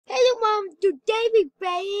Today we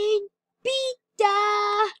playing pizza.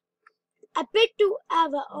 I bet to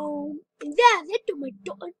have a home. And then I to my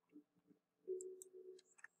door.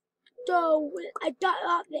 So when I got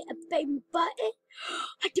up there, I paid my button.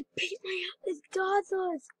 I had to paint my house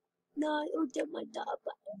daughters. No, I don't do my daughter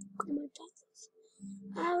button. My daughters.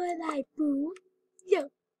 How was I, boo? Yeah.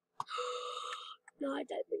 No, I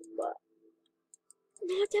don't think what.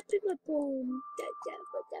 No, I don't think my bone. That's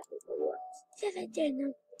what. Said I did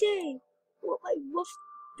not day. What I was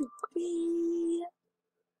to be.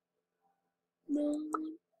 No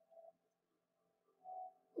one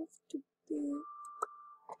was to be.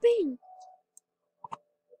 Pink.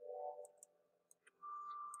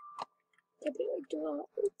 The big door.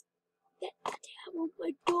 That I have on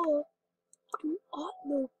my door. Do not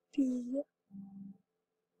know be.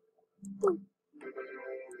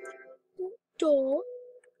 Door.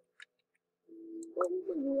 What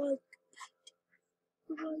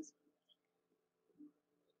was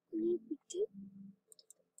limited?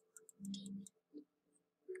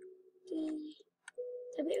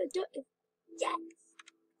 The big door is yes.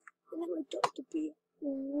 And then my door to be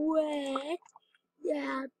wet.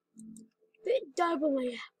 Yeah. Bit double my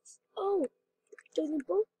house. Oh, doesn't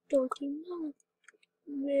both dirty now.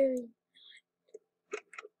 Very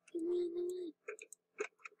nice.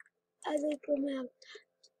 I think I'm out.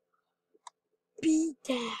 Beat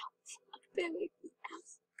house. A very big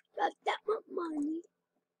house. Got that much money.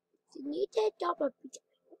 You need to top up it.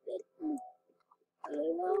 What.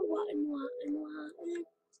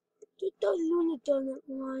 Just don't lose it on that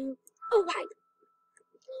one. Alright.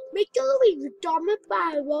 Make a little Dharma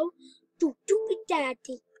Bible to the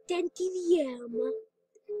daddy. Then to the Yama.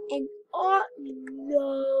 And all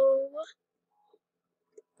know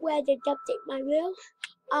where to update my will.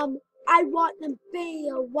 I want them to be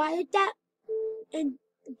a wire that and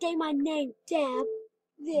say my name Deb.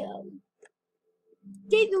 Them.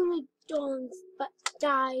 They only don't but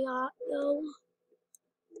die though.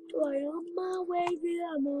 So I'm on my way,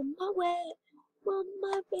 I'm on my way. On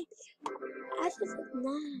my way. That's just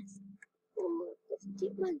nice. Oh, let's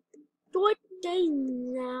get my door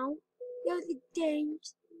thing now. There's the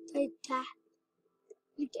things like that.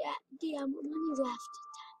 You get money left.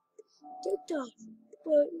 The dog,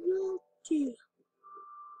 but no deal.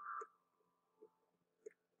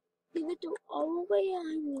 You get to all the way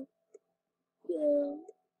on you.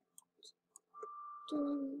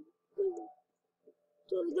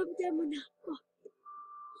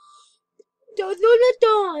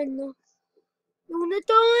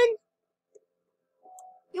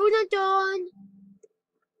 Unicorn,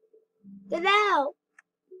 get out.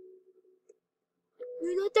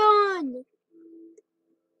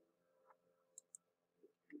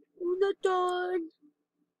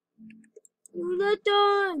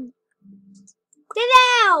 Unicorn, get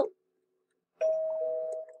out.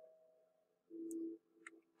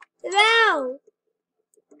 Get out.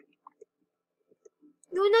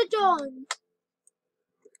 Unicorn.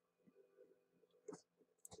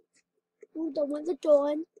 You don't want the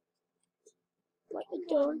dawn. What the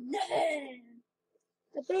dawn?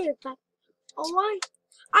 The bear cat. Alright.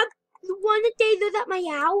 You want to take those at my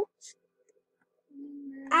house?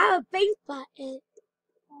 I have a bank button.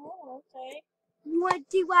 Oh, okay. You want to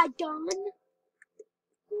see what I've done?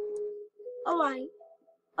 Alright.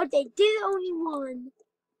 Okay, this is only one.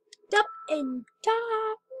 Up and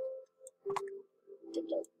top. You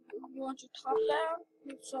want your top down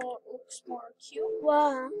so it looks more cute?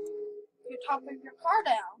 What? You're topping your car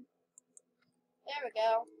down. There we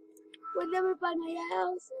go. Whenever by my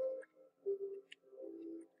house.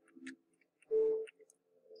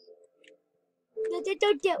 No, they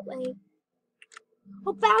don't that way.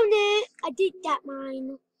 Oh, found it. I did that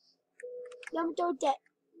mine. Don't do that.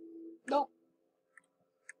 Nope.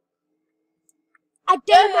 I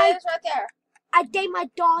did There my. it is right there. I did my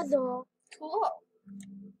daughter. Cool.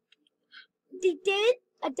 They did.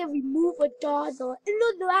 I had to remove a daughter. And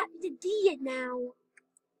look, they're at the D now.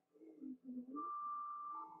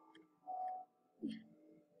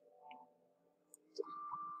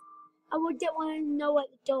 I wouldn't want to know what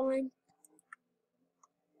they're doing.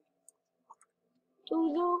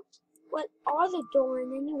 What are they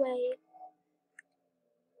doing anyway?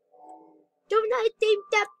 Don't I think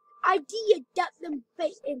that idea that them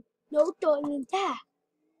facing no doing that?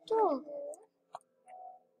 So,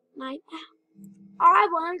 my I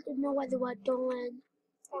wanted to know what they were doing.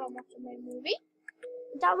 Want to watch my movie?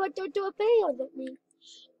 That what they do a video with me.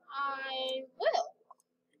 I will.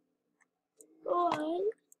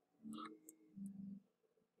 Alright.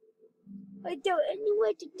 I do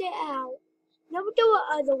anyway to get out. Never do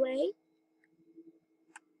it other way.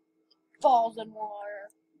 Falls in water.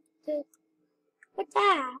 What's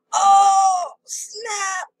that? Oh,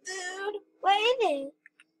 snap, dude. What is it?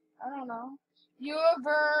 I don't know. You have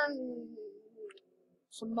earned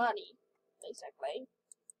some money, basically.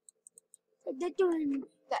 What they're doing?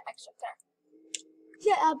 The extra there.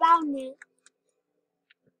 Shit about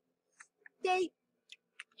it.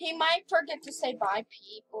 He might forget to say bye,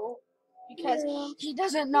 people, because Yeah. he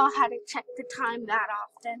doesn't know how to check the time that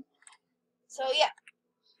often. So yeah,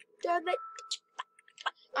 They're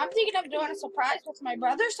I'm thinking of doing a surprise with my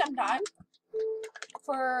brother sometime.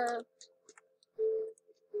 But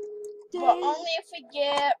only if we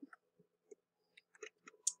get.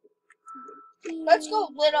 Let's go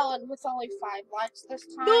little and with only 5 likes this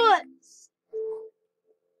time. Do it.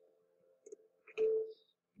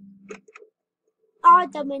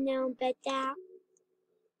 Bet that.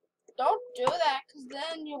 Don't do that, because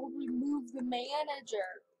then you'll remove the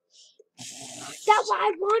manager. That's what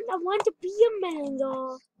I want. I want to be a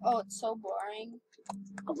manager. Oh, it's so boring.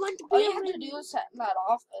 I want to be All a you have to manager. do is sit in that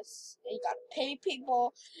office. You gotta pay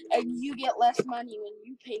people, and you get less money when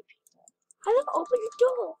you pay people. I don't open the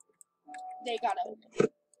door. They gotta open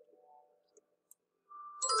it.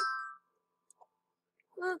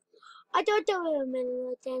 I thought there were a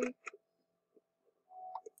manager then.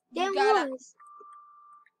 There You gotta. was.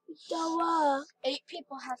 There were 8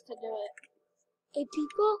 people have to do it. 8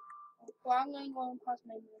 people. Well, I'm gonna go and pause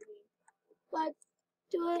my movie. But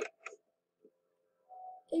do it.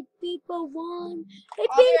 8 people won. 8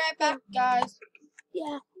 I'll be people. right back, guys.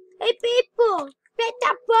 Yeah. 8 people. Press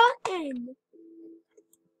that button.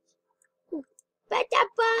 Press that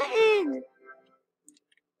button.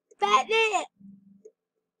 Press it.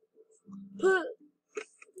 Put.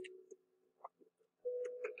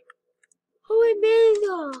 Oh,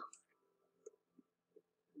 manager.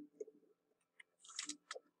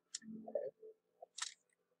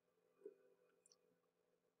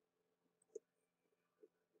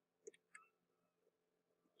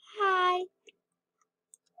 Hi.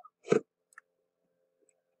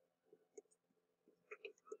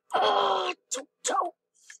 Oh, choo.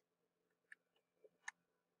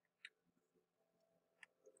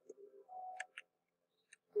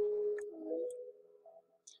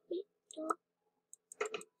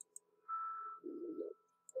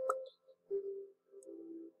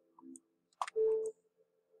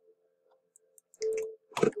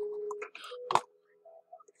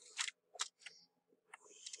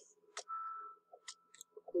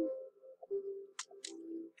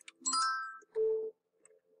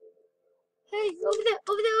 Hey, over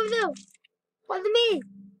there. Follow me.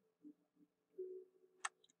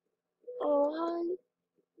 Oh,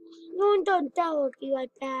 no, don't tell if you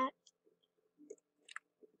like that.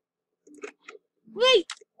 Wait.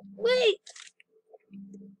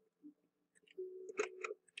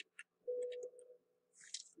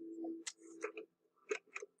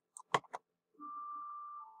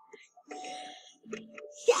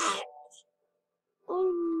 Yeah.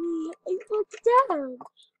 Only I put down.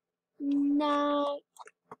 No.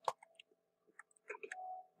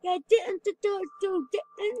 I didn't didn't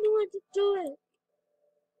want to do it.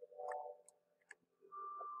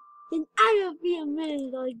 Then I will be a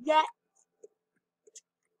man like that.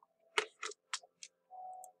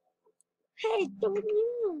 Hey, don't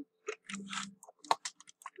move.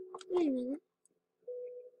 Wait a minute.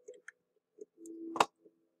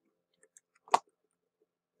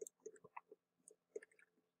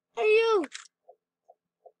 Hey, you.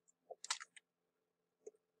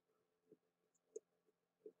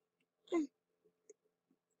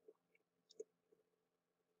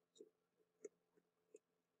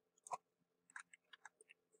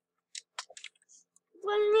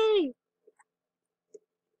 Follow me.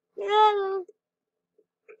 Yeah.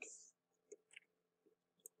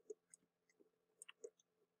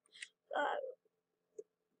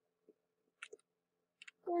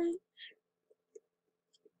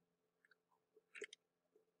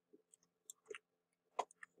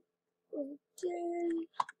 Okay.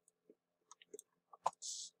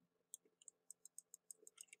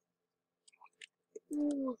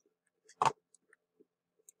 Mm.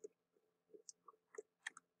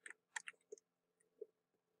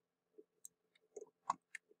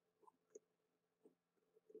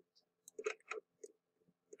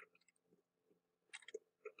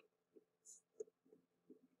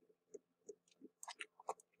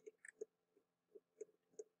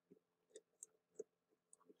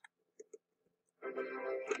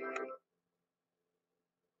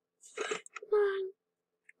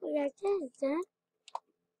 What I said, huh?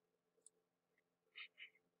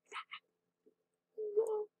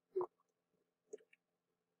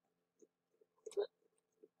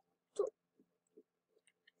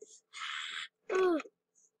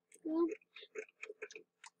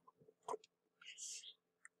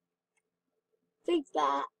 Think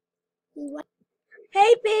that.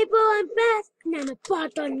 Hey people, I'm fast. And I'm a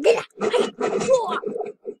bot on Mila.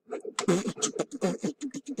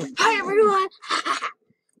 Hi everyone.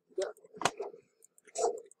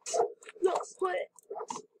 No, quit.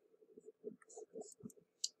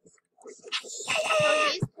 So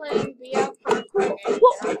he's playing VR Parkour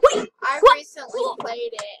Ninja. I recently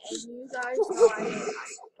played it, and you guys know I didn't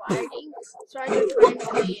like fighting, so I just ran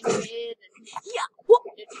away and hid and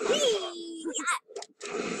did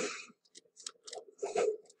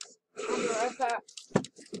I'll be right back.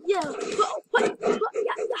 Yeah.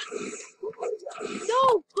 No.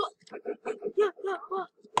 No.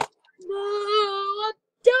 I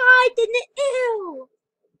died in the ew.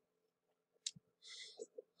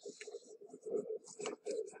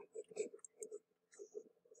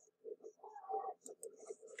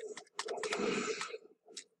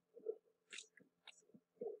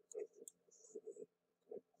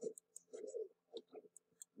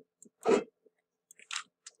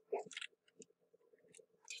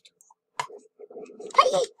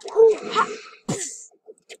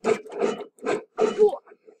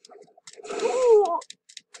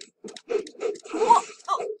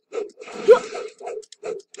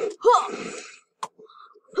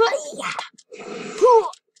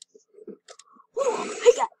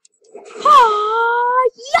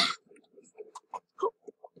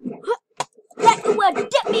 That would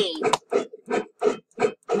get me.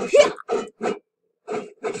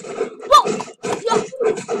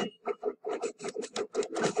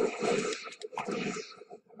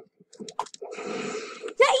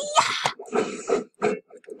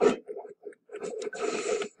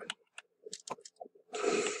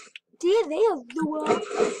 There the world.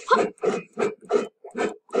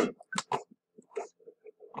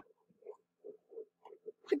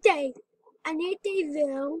 Okay, I need to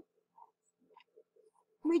do.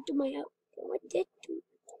 Let me do my out. What did do?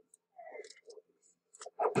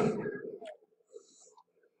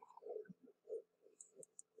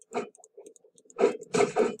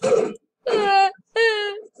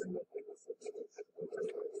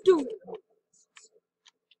 Do.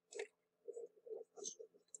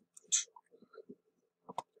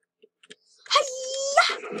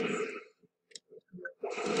 Hiya!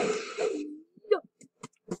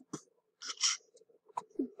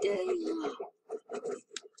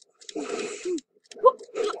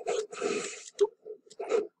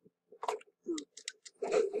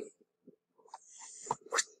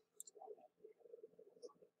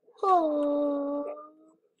 Oh.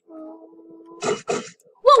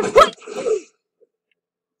 Whoa, wait!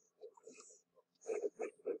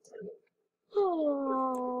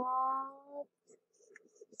 Oh.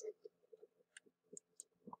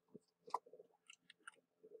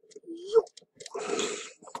 You.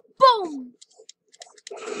 Boom!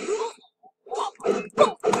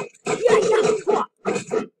 Boom! Yeah.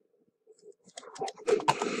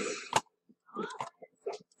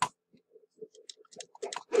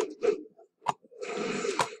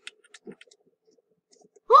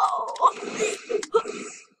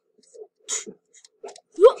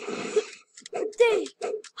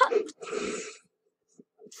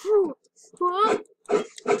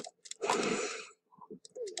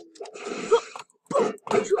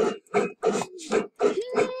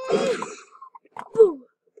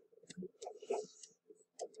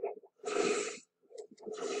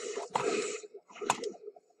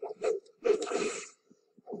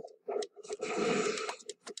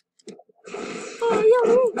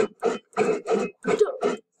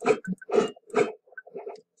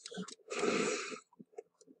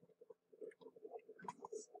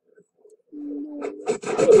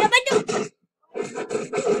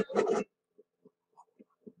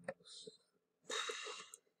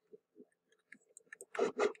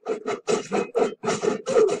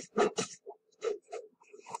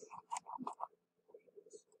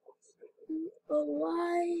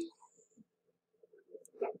 Why?